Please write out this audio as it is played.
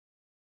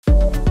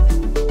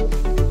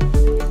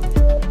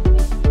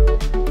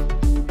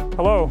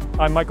Hello,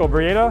 I'm Michael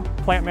Brieda,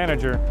 Plant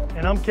Manager.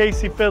 And I'm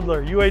Casey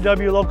Fiddler,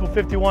 UAW Local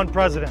 51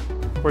 President.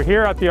 We're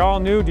here at the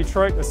all-new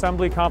Detroit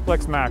Assembly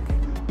Complex Mack.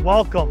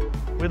 Welcome.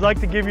 We'd like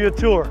to give you a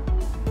tour.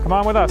 Come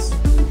on with us.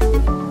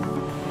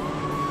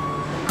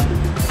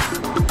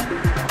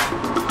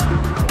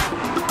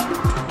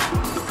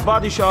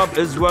 Body shop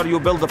is where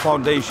you build the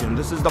foundation.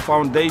 This is the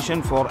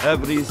foundation for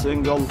every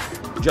single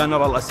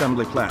general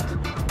assembly plant.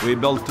 We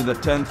build to the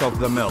 10th of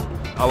the mill.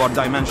 Our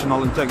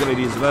dimensional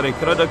integrity is very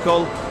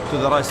critical to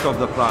the rest of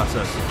the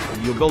process.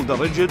 You build a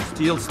rigid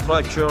steel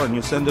structure and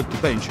you send it to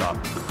paint shop.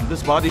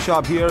 This body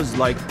shop here is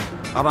like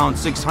around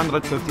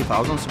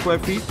 650,000 square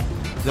feet.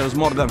 There's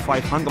more than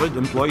 500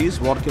 employees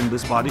work in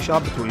this body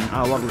shop between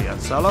hourly and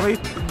salary.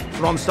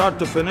 From start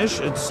to finish,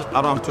 it's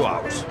around 2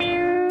 hours.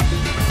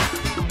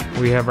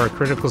 We have our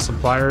critical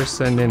suppliers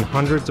send in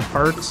hundreds of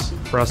parts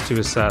for us to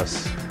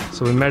assess.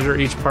 So we measure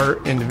each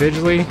part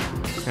individually,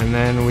 and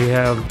then we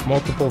have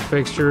multiple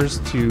fixtures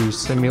to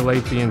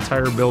simulate the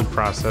entire build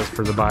process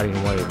for the body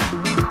and weight.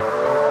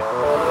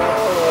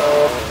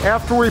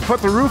 After we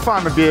put the roof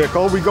on the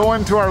vehicle, we go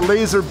into our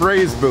laser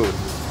braze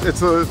booth.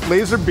 It's a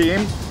laser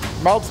beam,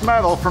 melts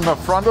metal from the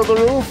front of the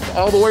roof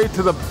all the way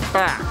to the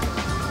back.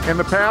 In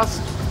the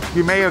past,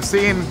 you may have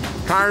seen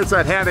cars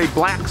that had a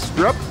black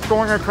strip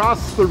going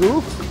across the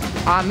roof.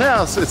 On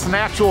this, it's an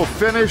actual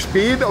finished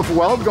bead of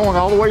weld going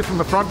all the way from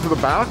the front to the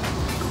back,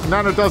 and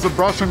then it does a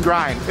brush and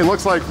grind. It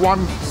looks like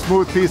one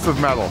smooth piece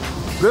of metal.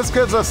 This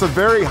gives us a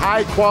very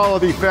high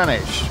quality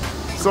finish.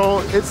 So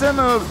it's in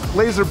a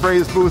laser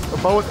braze booth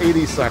about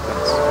 80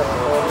 seconds.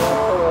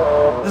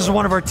 This is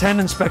one of our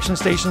 10 inspection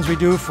stations we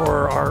do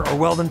for our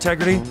weld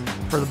integrity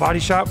for the body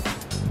shop.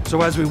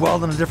 So as we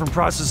weld in the different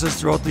processes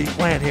throughout the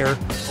plant here,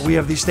 we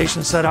have these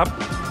stations set up.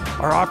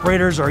 Our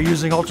operators are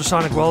using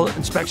ultrasonic weld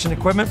inspection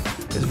equipment.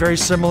 It's very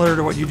similar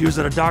to what you'd use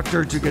at a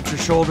doctor to get your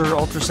shoulder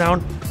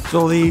ultrasound.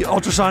 So the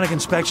ultrasonic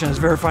inspection is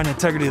verifying the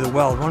integrity of the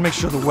weld. We want to make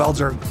sure the welds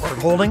are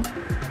holding.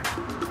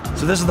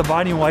 So this is the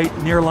body white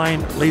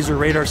nearline laser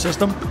radar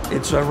system.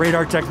 It's a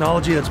radar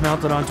technology that's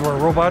mounted onto our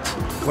robots.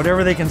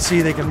 Whatever they can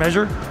see, they can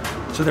measure.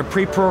 So they're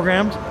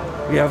pre-programmed.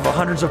 We have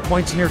hundreds of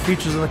points near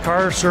features of the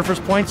car, surface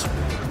points,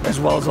 as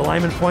well as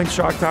alignment points,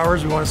 shock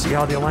towers. We want to see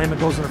how the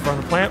alignment goes in the front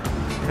of the plant.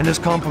 And this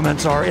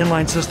complements our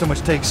inline system,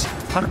 which takes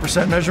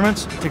 100%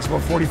 measurements. It takes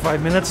about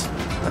 45 minutes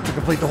to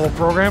complete the whole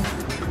program.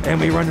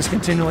 And we run this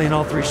continually in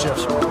all 3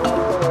 shifts.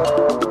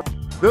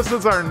 This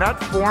is our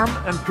net form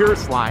and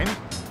pierce line.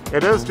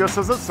 It is just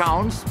as it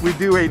sounds. We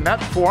do a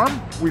net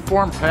form. We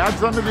form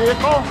pads on the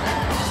vehicle,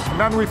 and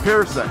then we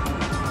pierce it.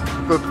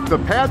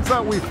 The pads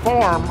that we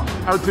form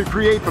are to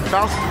create the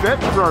best fit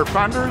for our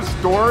fenders,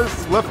 doors,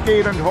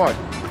 liftgate, and hood.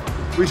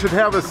 We should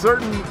have a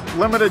certain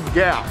limited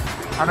gap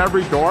on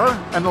every door,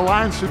 and the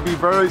lines should be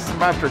very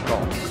symmetrical.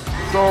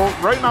 So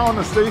right now in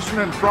the station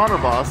in front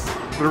of us,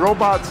 the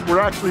robots, we're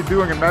actually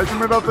doing a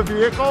measurement of the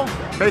vehicle,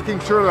 making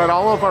sure that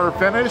all of our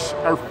finish,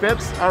 our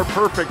fits are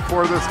perfect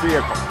for this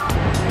vehicle.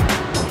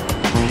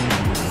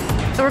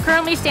 So we're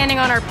currently standing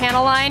on our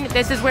panel line.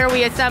 This is where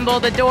we assemble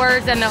the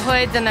doors and the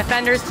hoods and the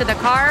fenders to the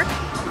car.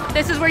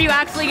 This is where you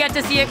actually get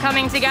to see it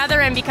coming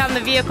together and become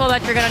the vehicle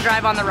that you're going to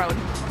drive on the road.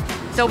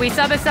 So we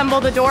sub-assemble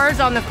the doors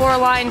on the 4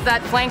 lines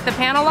that flank the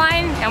panel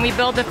line, and we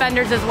build the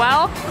fenders as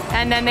well,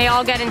 and then they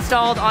all get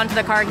installed onto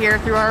the car here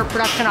through our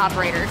production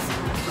operators.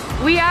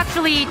 We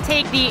actually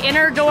take the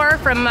inner door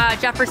from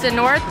Jefferson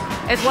North,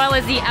 as well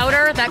as the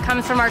outer that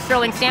comes from our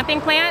Sterling stamping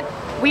plant.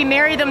 We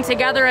marry them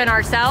together in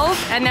our cells,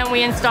 and then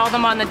we install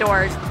them on the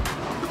doors.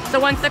 So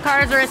once the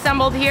cars are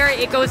assembled here,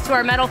 it goes to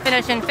our metal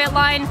finish and fit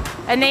line,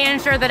 and they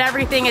ensure that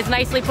everything is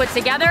nicely put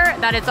together,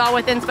 that it's all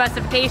within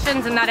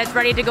specifications, and that it's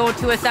ready to go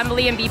to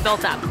assembly and be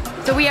built up.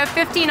 So we have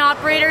 15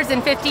 operators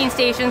and 15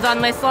 stations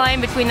on this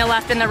line between the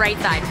left and the right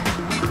side.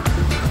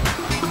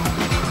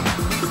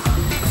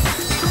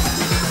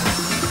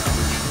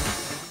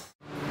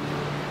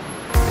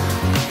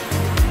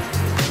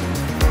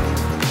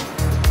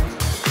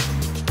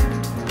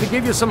 To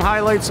give you some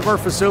highlights of our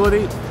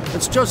facility,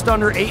 it's just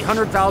under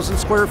 800,000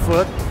 square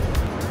foot.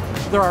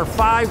 There are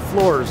 5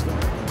 floors.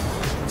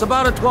 It's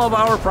about a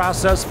 12-hour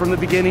process from the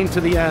beginning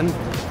to the end.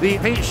 The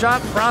paint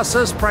shop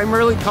process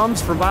primarily comes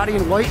for body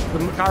and white.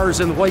 The car is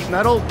in white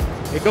metal.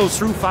 It goes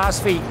through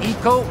phosphate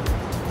e-coat,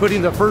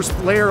 putting the first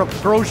layer of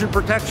corrosion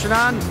protection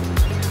on.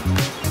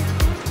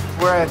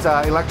 We're at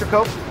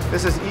Electrocoat.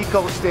 This is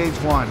e-coat stage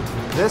 1.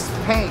 This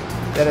paint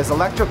that is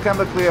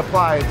electrochemically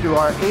applied through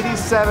our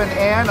 87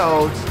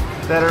 anodes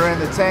that are in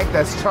the tank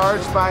that's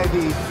charged by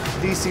the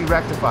DC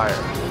rectifier.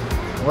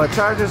 Well, it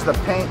charges the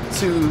paint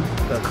to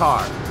the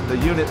car, the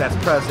unit that's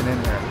present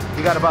in there.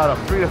 You got about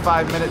a 3 to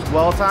 5 minute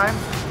dwell time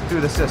through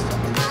the system.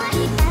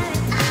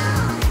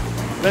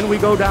 Then we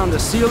go down to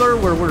sealer,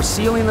 where we're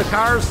sealing the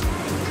cars.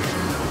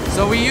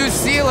 So we use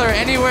sealer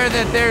anywhere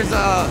that there's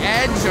an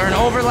edge or an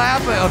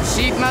overlap of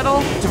sheet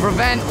metal to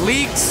prevent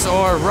leaks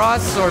or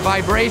rust or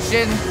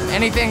vibration,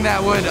 anything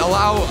that would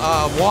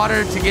allow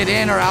water to get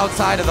in or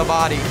outside of the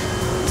body.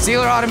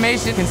 Sealer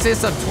automation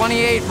consists of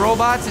 28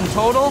 robots in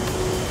total.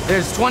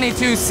 There's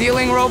 22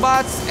 ceiling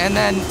robots and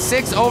then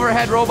 6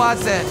 overhead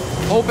robots that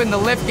open the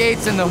lift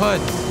gates and the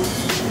hoods.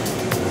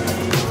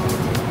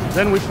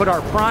 Then we put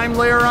our prime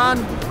layer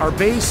on, our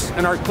base,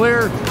 and our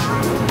clear.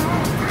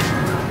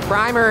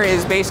 Primer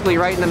is basically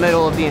right in the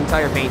middle of the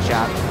entire paint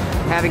shop.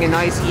 Having a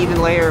nice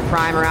even layer of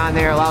primer on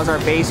there allows our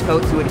base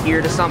coat to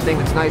adhere to something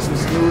that's nice and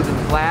smooth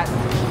and flat.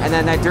 And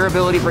then that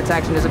durability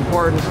protection is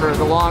important for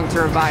the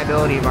long-term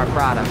viability of our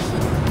products.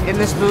 In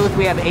this booth,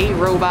 we have 8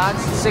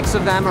 robots. 6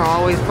 of them are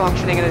always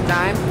functioning at a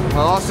time.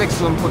 Well, all 6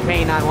 of them put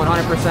paint on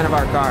 100% of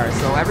our cars.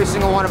 So every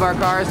single one of our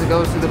cars that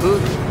goes through the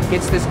booth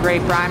gets this gray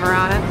primer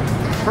on it.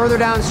 Further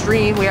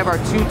downstream, we have our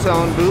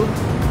two-tone booth,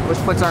 which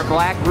puts our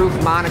black roof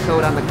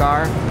monocoat on the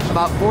car.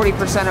 About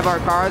 40% of our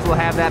cars will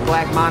have that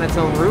black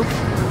monotone roof.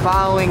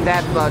 Following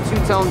that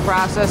two-tone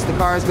process, the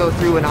cars go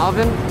through an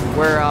oven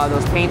where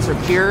those paints are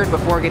cured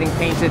before getting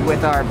painted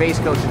with our base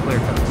coats and clear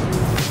coats.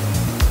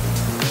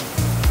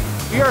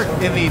 We are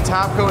in the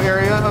top coat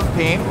area of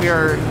paint. We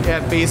are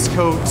at base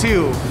coat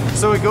 2.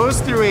 So it goes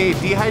through a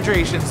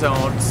dehydration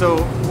zone.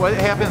 So what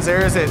happens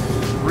there is it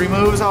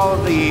removes all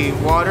of the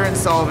water and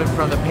solvent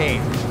from the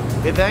paint.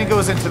 It then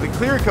goes into the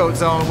clear coat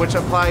zone, which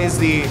applies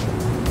the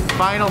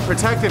final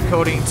protective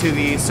coating to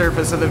the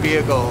surface of the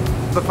vehicle.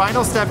 The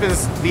final step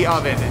is the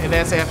oven, and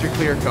that's after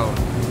clear coat.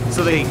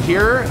 So they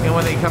cure, and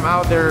when they come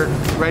out, they're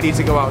ready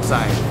to go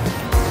outside.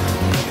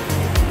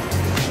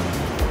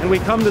 And we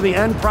come to the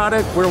end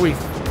product where we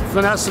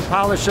finesse and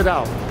polish it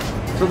out.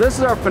 So this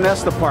is our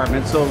finesse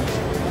department. So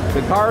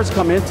the cars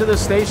come into the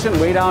station,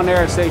 way down there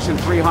at station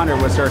 300,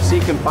 which is our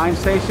seat confined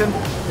station.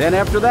 Then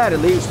after that, it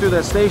leaves through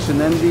that station.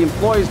 Then the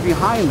employees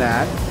behind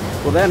that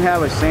will then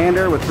have a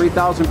sander with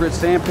 3,000 grit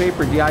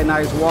sandpaper,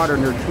 deionized water,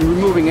 and they're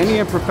removing any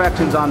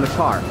imperfections on the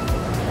car.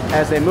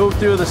 As they move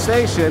through the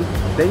station,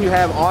 then you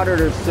have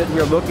auditors sitting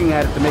here looking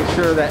at it to make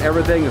sure that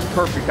everything is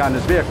perfect on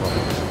this vehicle.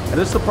 And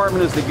this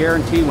department is the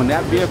guarantee when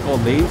that vehicle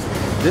leaves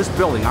this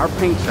building, our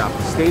paint shop,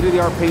 the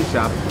state-of-the-art paint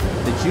shop,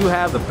 that you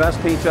have the best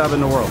paint job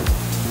in the world.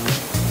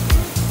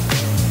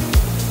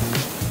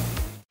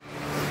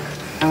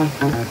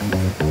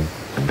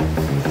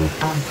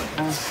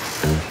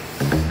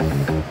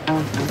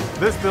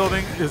 This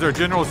building is our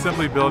general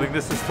assembly building.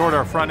 This is toward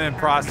our front end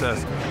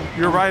process.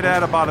 You're right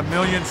at about 1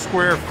 million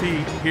square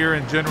feet here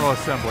in general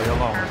assembly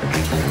alone.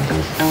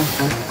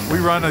 We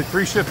run a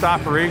 3-shift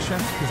operation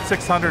with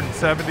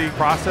 670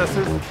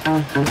 processes.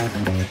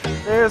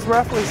 There's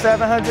roughly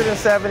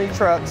 770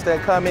 trucks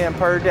that come in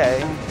per day.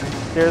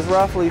 There's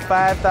roughly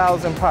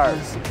 5,000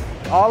 parts.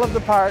 All of the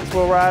parts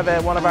will arrive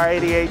at one of our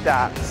 88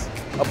 docks.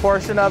 A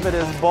portion of it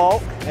is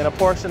bulk and a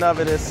portion of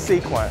it is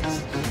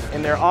sequence.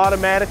 And they're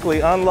automatically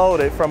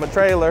unloaded from a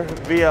trailer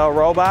via a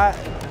robot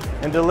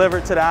and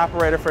delivered to the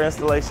operator for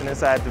installation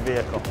inside the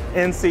vehicle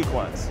in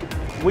sequence.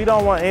 We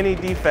don't want any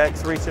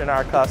defects reaching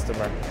our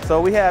customer.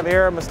 So we have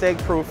error mistake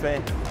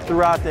proofing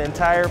throughout the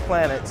entire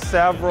plant at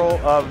several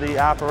of the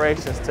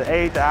operations to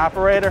aid the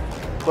operator,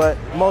 but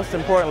most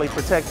importantly,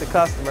 protect the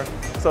customer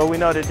so we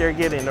know that they're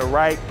getting the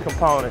right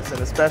components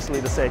and especially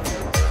the safety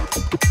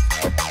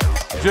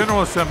ones.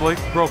 General assembly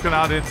broken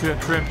out into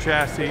trim,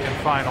 chassis,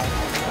 and final.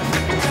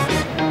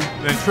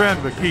 In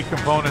trim, the key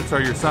components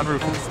are your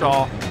sunroof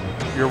install,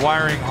 your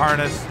wiring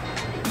harness,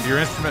 your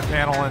instrument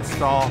panel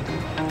install,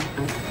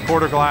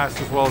 quarter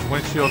glass, as well as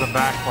windshield and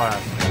back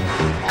glass.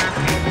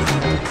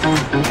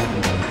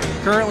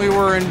 Currently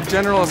we're in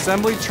General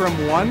Assembly,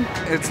 Trim 1.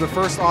 It's the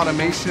first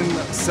automation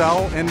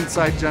cell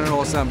inside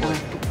General Assembly.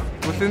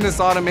 Within this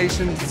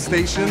automation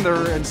station,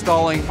 they're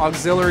installing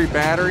auxiliary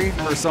battery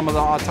for some of the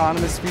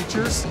autonomous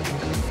features.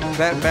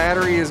 That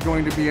battery is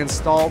going to be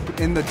installed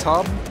in the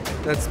tub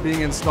that's being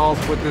installed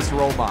with this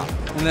robot.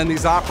 And then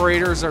these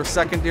operators are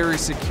secondary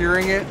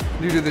securing it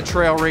due to the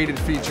trail rated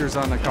features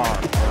on the car.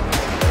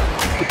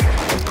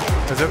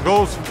 As it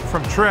goes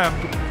from trim,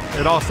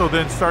 it also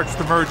then starts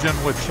to merge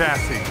in with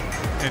chassis.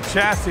 In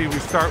chassis, we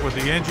start with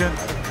the engine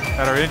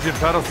at our engine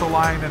pedestal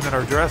line and then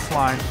our dress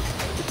line.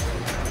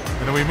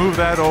 And then we move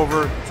that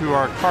over to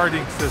our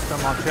carding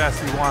system on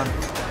chassis 1.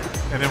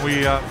 And then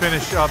we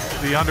finish up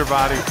the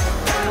underbody.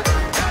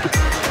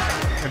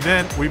 And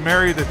then we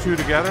marry the two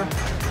together,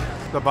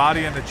 the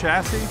body and the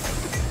chassis.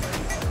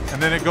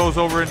 And then it goes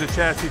over into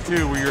chassis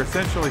 2, where you're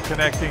essentially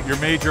connecting your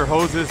major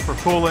hoses for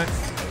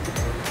coolants,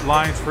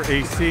 lines for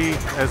AC,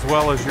 as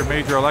well as your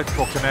major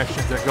electrical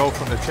connections that go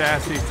from the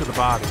chassis to the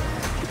body.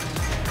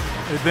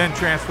 It then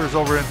transfers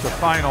over into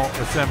final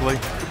assembly,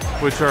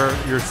 which are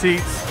your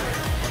seats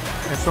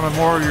and some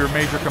more of your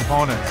major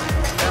components.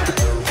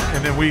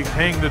 And then we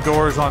hang the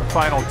doors on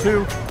final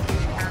 2,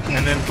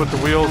 and then put the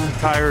wheels and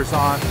tires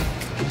on,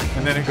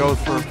 and then it goes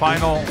for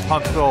final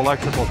Huntsville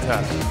electrical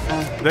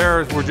test.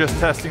 There, we're just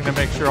testing to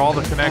make sure all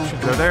the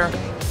connections are there.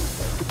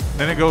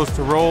 Then it goes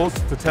to rolls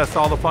to test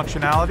all the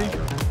functionality.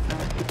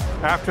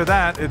 After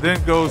that, it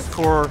then goes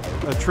for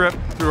a trip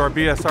through our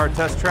BSR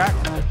test track.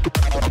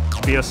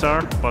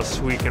 BSR, bust,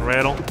 squeak, and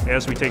rattle,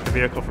 as we take the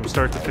vehicle from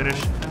start to finish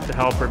to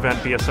help prevent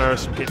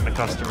BSRs from hitting the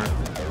customer.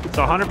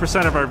 So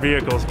 100% of our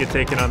vehicles get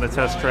taken on the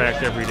test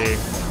track every day.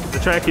 The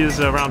track is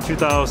around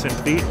 2,000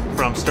 feet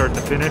from start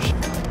to finish.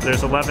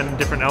 There's 11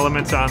 different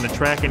elements on the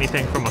track,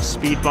 anything from a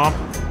speed bump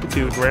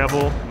to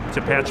gravel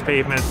to patch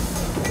pavement.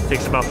 It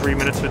takes about 3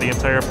 minutes for the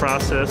entire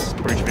process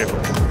for each vehicle.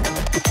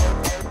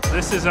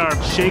 This is our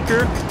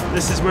shaker.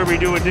 This is where we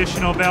do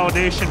additional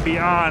validation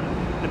beyond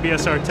the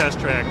BSR test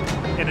track.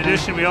 In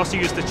addition, we also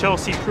use the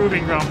Chelsea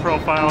proving ground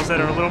profiles that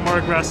are a little more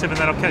aggressive and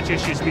that'll catch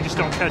issues we just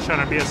don't catch on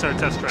our BSR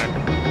test track.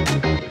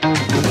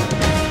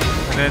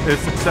 And then if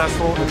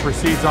successful, it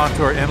proceeds on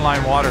to our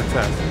inline water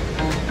test.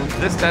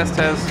 This test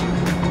has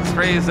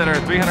sprays that are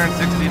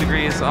 360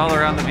 degrees all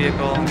around the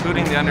vehicle,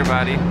 including the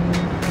underbody.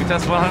 We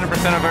test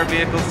 100% of our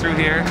vehicles through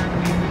here.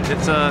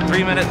 It's a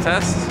 3-minute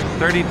test,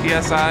 30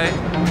 PSI.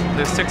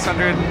 There's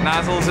 600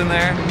 nozzles in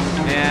there,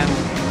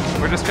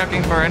 and we're just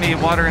checking for any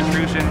water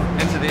intrusion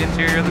into the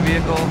interior of the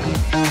vehicle.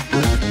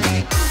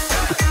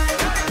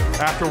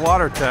 After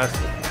water test,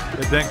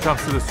 it then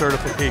comes to the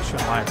certification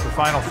line for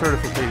final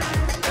certification.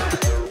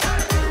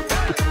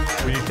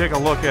 When you take a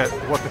look at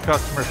what the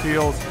customer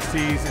feels,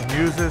 sees, and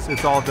uses,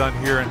 it's all done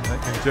here in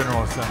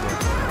general assembly.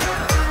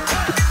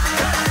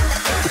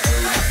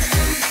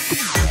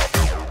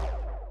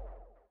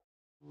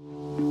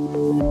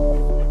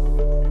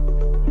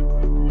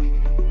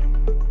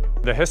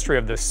 The history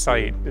of this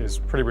site is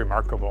pretty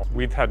remarkable.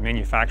 We've had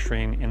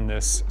manufacturing in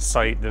this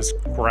site, this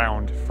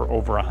ground, for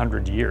over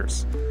 100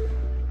 years.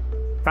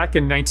 Back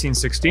in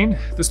 1916,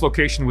 this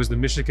location was the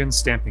Michigan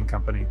Stamping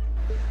Company.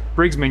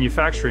 Briggs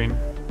Manufacturing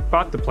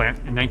bought the plant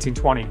in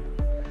 1920.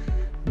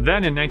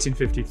 Then in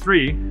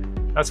 1953,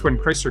 that's when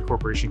Chrysler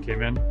Corporation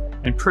came in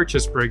and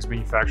purchased Briggs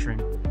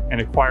Manufacturing and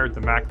acquired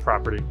the Mack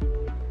property.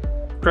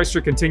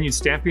 Chrysler continued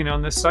stamping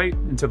on this site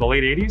until the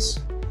late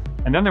 80s,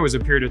 and then there was a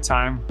period of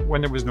time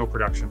when there was no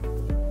production.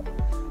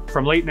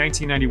 From late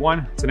 1991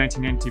 to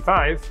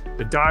 1995,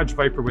 the Dodge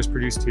Viper was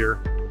produced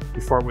here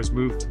before it was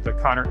moved to the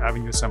Connor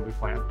Avenue assembly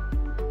plant.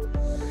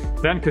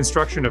 Then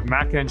construction of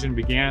Mack engine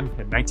began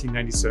in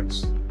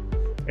 1996.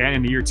 And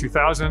in the year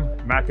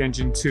 2000, Mack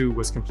Engine 2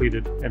 was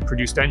completed and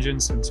produced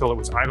engines until it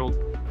was idled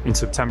in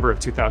September of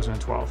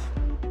 2012.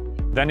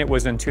 Then it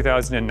was in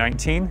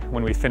 2019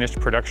 when we finished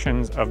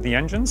production of the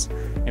engines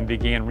and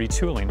began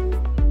retooling.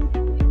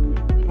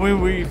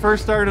 When we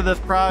first started this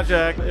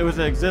project, it was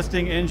an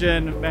existing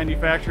engine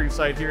manufacturing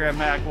site here at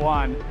Mack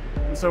 1.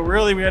 And so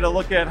really we had to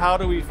look at how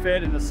do we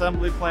fit an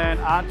assembly plant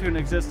onto an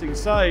existing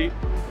site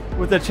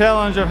with the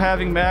challenge of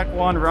having Mack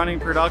 1 running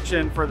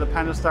production for the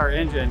Pentastar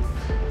engine.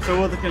 So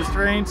with the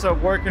constraints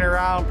of working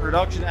around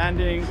production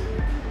ending,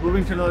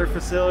 moving to another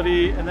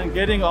facility, and then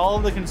getting all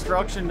of the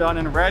construction done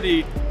and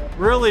ready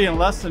really in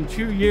less than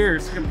 2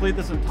 years to complete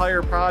this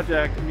entire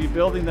project and be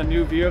building the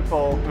new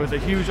vehicle, it was a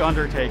huge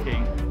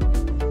undertaking.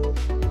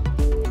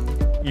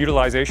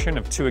 Utilization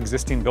of 2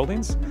 existing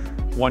buildings,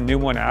 1 new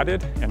one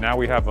added, and now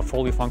we have a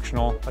fully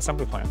functional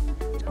assembly plant.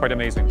 It's quite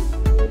amazing.